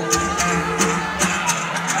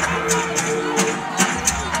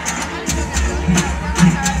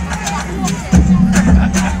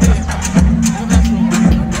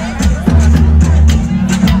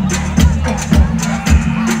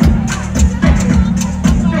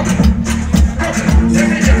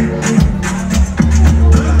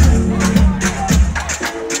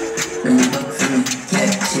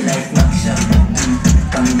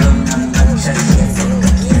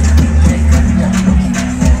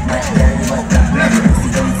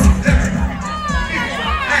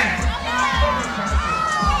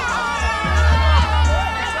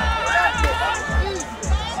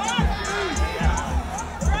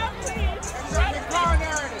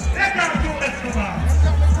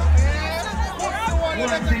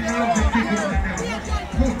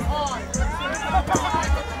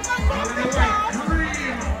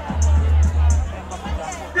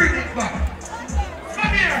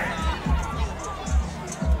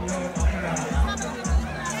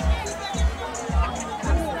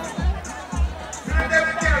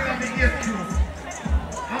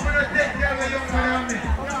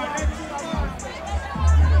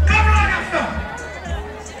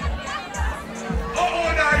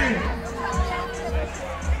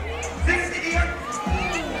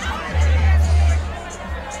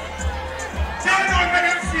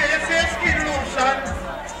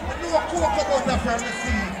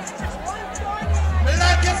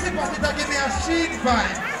 opposite of give me a sheet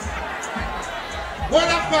vibe. What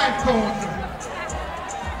a 5,000.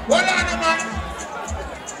 What on the man?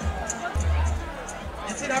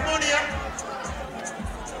 You see that money here?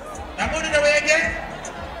 That money the way again?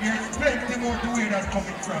 There's plenty more to where that's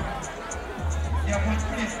coming from. You have one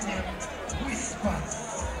place named Whispers.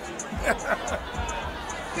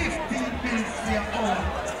 15 bills for your hour.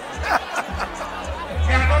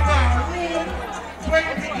 You have got a room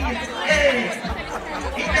 28A.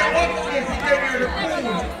 In the upstairs, you get near the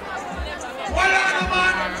pool. What on the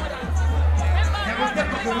man? You have to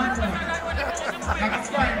take up the room. You have to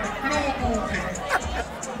find the blue movie.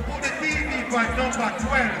 Put the TV for number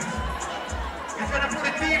 12. If you put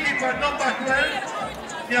the TV for number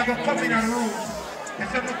 12, you have to come in a room. If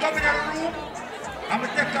you come in a room, I'm going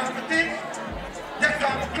to take off my things, take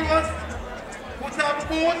off my clothes, put on my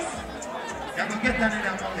boots, you're going to get that in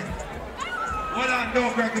that money. Hold on,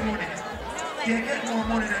 don't grab the money. You get more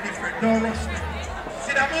money than different, don't rush me.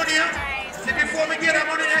 See that money here? See before we get that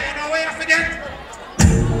money here, you know where you forget?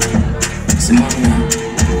 See money now.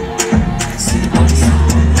 See the money now.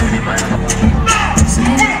 See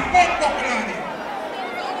money now.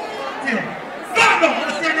 Stand up, I'm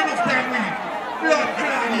saying enough time now. Blood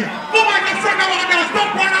clan here. Come on, you say no one else,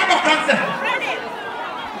 don't run out of concept.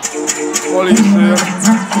 Police here.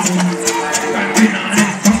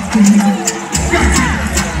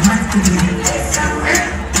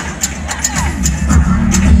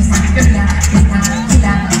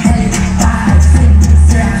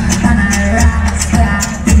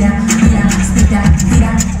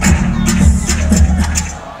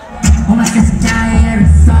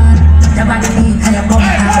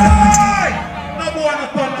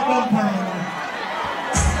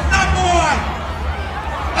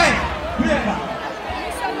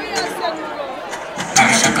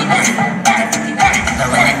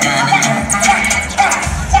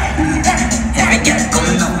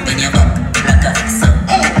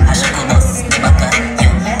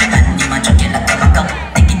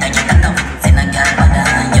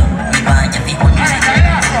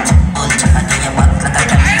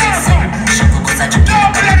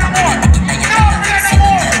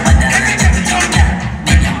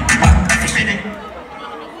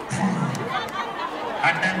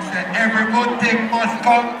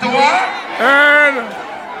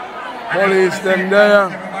 Police them there.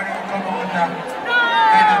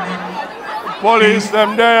 Police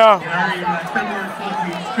them there.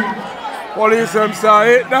 Police them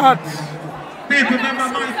say that. People, remember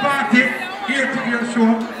my party here to your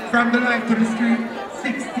show from the light to the street,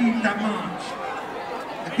 16th of March.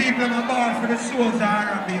 The people in my bar for the shows are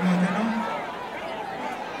R&B, you know.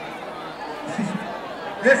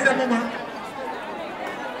 Listen, mama.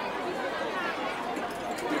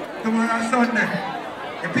 Tomorrow Sunday.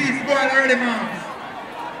 The peace boy early, man.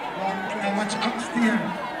 I watch upstairs.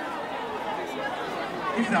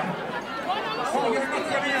 Is that? Oh, you're not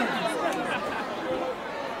from here.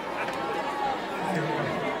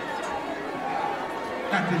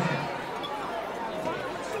 That is it.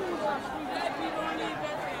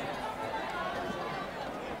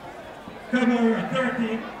 Come over,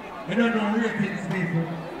 30. We don't know ratings, people.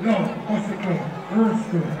 No, what's the code? First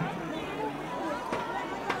code.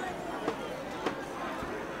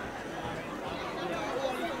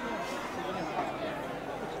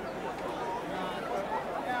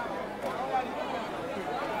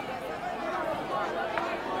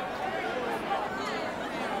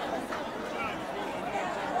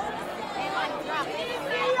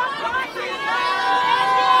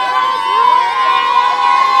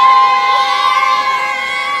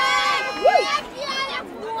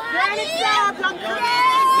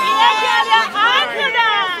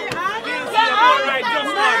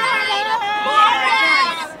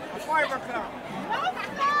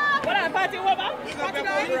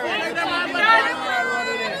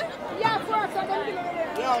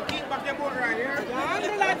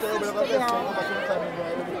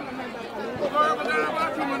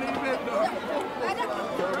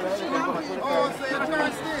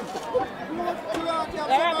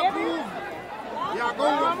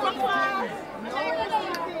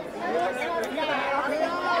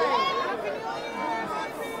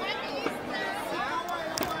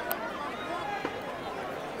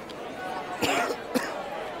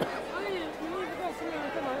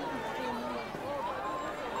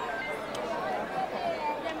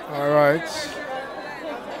 Alright,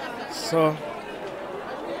 so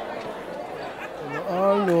you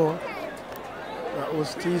all know that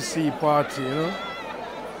was TC party, you know.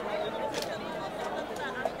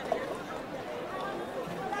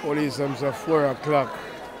 Police comes at 4 o'clock.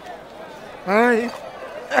 Hi.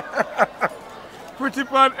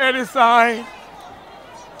 pretty on any side.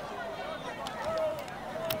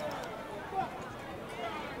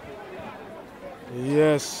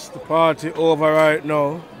 Yes, the party over right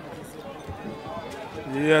now.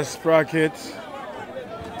 Yes, Sprocket.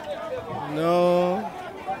 No,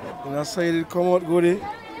 and I say it come out goodie.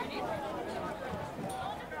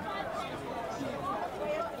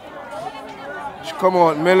 Come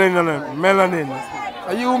out, Melanin.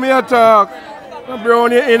 Are you me attack?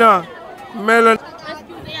 Brown you inner. Melanin.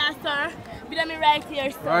 Excuse me, sir. Be me right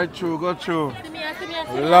here, sir. Right through, go through. See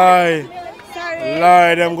Lie. Sorry.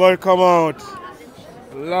 Lie, them going to come out.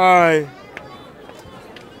 Lie.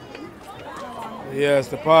 Yes,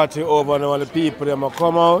 the party over now and the people them will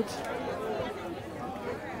come out.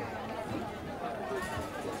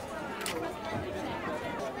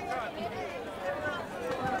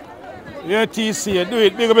 Yeah, TC, do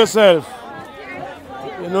it, big up yourself.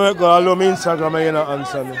 You know it go all over my Instagram and you not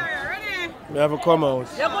answer me. I have to come out.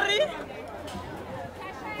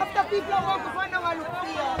 After people walk up and look for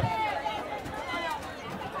you.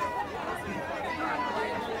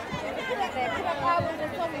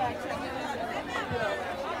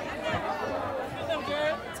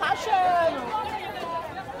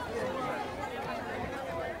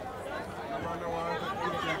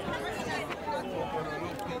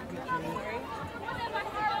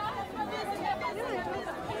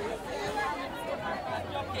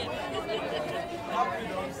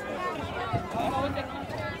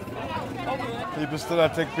 People still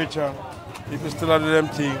take picture. People still do them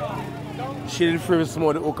thing. She didn't free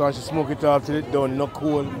smoke the hookah and she smoke it off till it done. No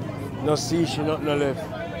cool, no see, she nothing no left.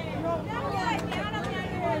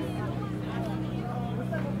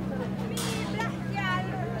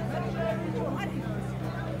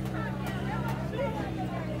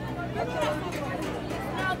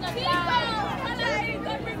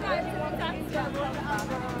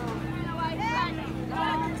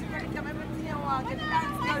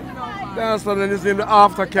 Dancehall, and this name the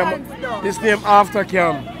after camp. This name after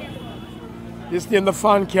camp. This name the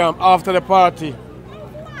fan camp after the party.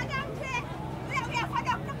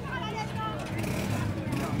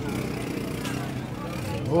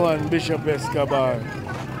 One Bishop Escobar.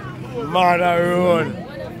 Mother Road.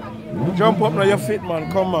 Jump up now your feet,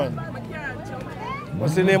 man. Come on.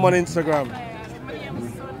 What's the name on Instagram?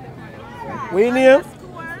 What your name?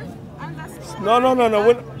 No.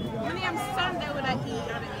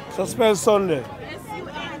 So spell Sunday.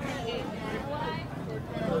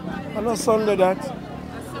 I know Sunday that.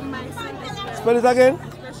 Spell it again.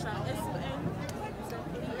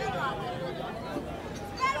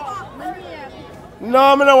 No,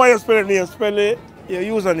 I don't want you to spell it name. Spell it your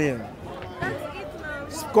username.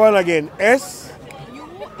 Go on again. S.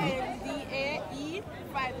 UNDAE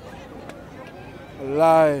 5.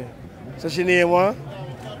 Lie. So she name what? I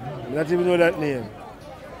don't even know that name.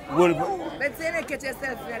 Good. But say you catch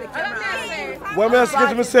yourself in the camera. What am I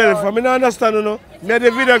catch myself? I don't understand, you know. Me the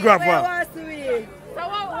videographer.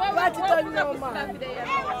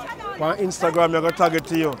 On Instagram, I'm going to tag it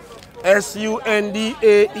to you.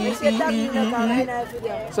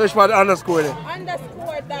 SUNDAEEEE. Search for the underscore there.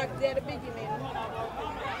 Underscore that, they're the beginning.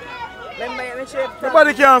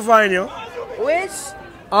 Nobody can find you. Which?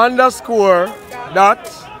 Underscore that.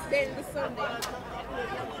 Then the Sunday.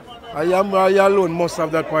 I alone must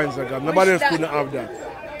have that for Instagram. Nobody else couldn't have that.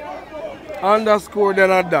 Underscore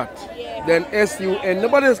then at that. Yeah. Then SUN.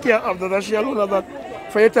 Nobody else can have that. She alone have that.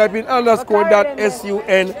 For you type in underscore that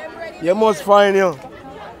SUN, you must find you.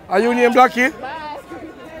 Are you named Blackie?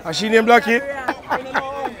 Is she named Blackie?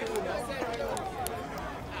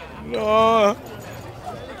 No.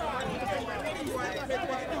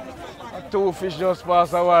 Two fish just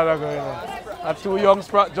passed a while ago, you know. Two young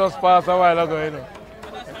sprat just passed a while ago, you know.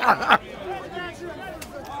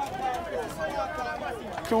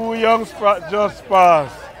 Two young sprat just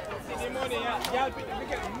passed.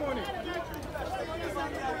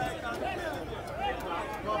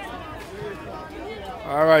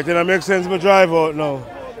 All right, then it makes sense to drive out now.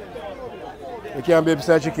 You can't be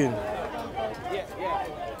beside chicken.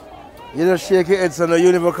 You just shake your head, son,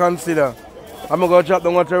 you never consider. I'm going to go drop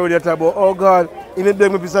the water with your table. Oh God, you need to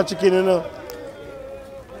bring me a piece of chicken, you know.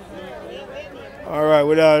 All right,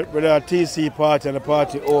 with our TC party and the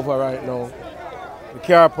party over right now. The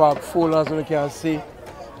car park full as we can see.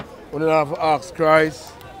 We don't have to ask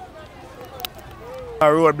Christ. A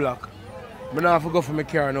roadblock. I don't have to go for my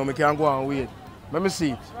car now, I can't go and wait. Let me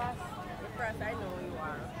see it.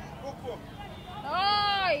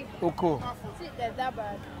 Uko.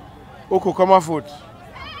 Uko, come on foot.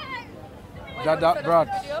 That brat.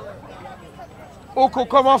 Uko,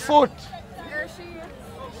 come on foot.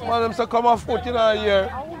 Man, them say come on foot in here.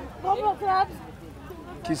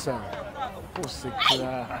 Kiss her. Pussy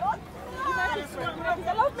clap.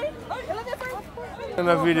 In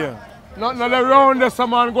the video. Nothing around there, some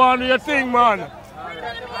man. Go on do your thing, man.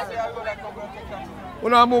 We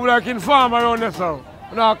not move like in farm around there, so.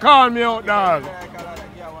 You not call me out, dog.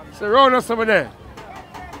 So round us over there.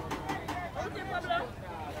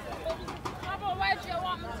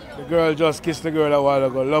 The girl just kissed the girl a while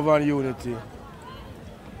ago. Love and unity.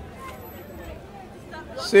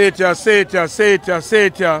 Say it ya, say it ya, say it ya, say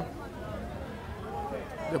it ya.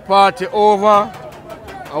 The party over.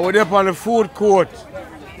 And we're up on the food court.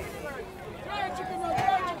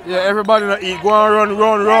 Yeah, everybody not eat. Go on,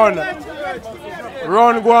 run.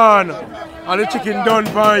 Run, go on. And the chicken done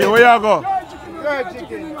for you. Where you go?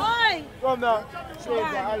 Come now. She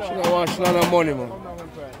don't want none of money, man.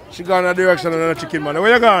 She gone in the direction of the chicken, man.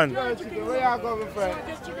 Where you going? Where you go, my friend?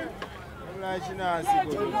 I'm like, she not see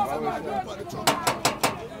good.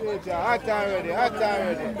 Hot and ready.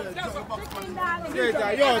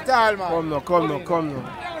 Yo, tall man. Come now.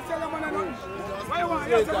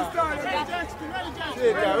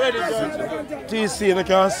 Ready, TC, you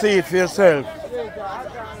can see it for yourself.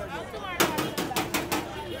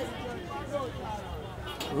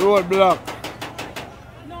 Roadblock.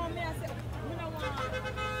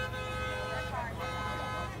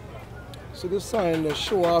 So the sign that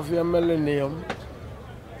show off your millennium.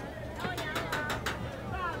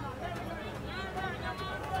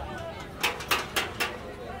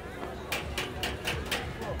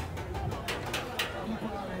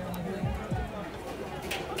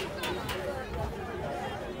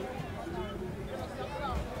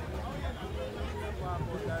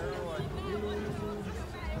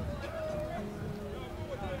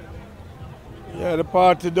 Yeah, the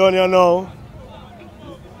party done here now.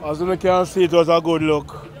 As you can see, it was a good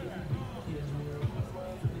look.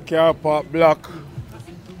 Car park block.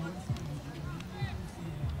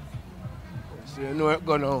 So you know it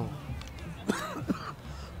go now.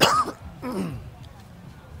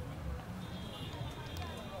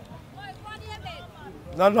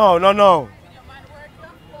 No.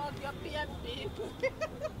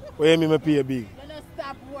 What do you mean I pay big? You don't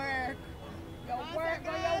stop work. You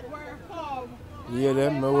work home. Yeah,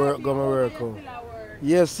 then my work home.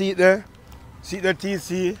 Yeah, see it there? See the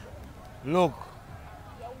TC? Look.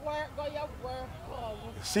 You work home.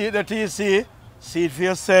 See the TC? See it for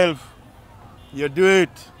yourself. You do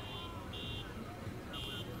it.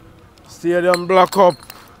 Stadium block up.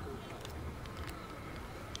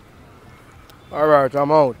 Alright,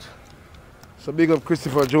 I'm out. So big up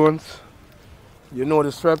Christopher Jones. You know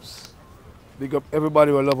the straps. Big up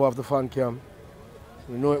everybody who love off the fan cam.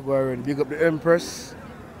 You know it already. Big up the Empress.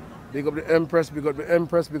 Big up the Empress.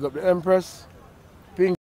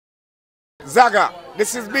 Pink. Zaga,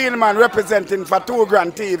 this is Bean Man representing for 2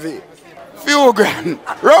 Grand TV. Few grand.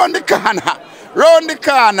 Round the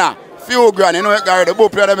corner. Few grand. You know it got the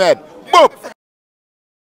boop on the bed. Boop.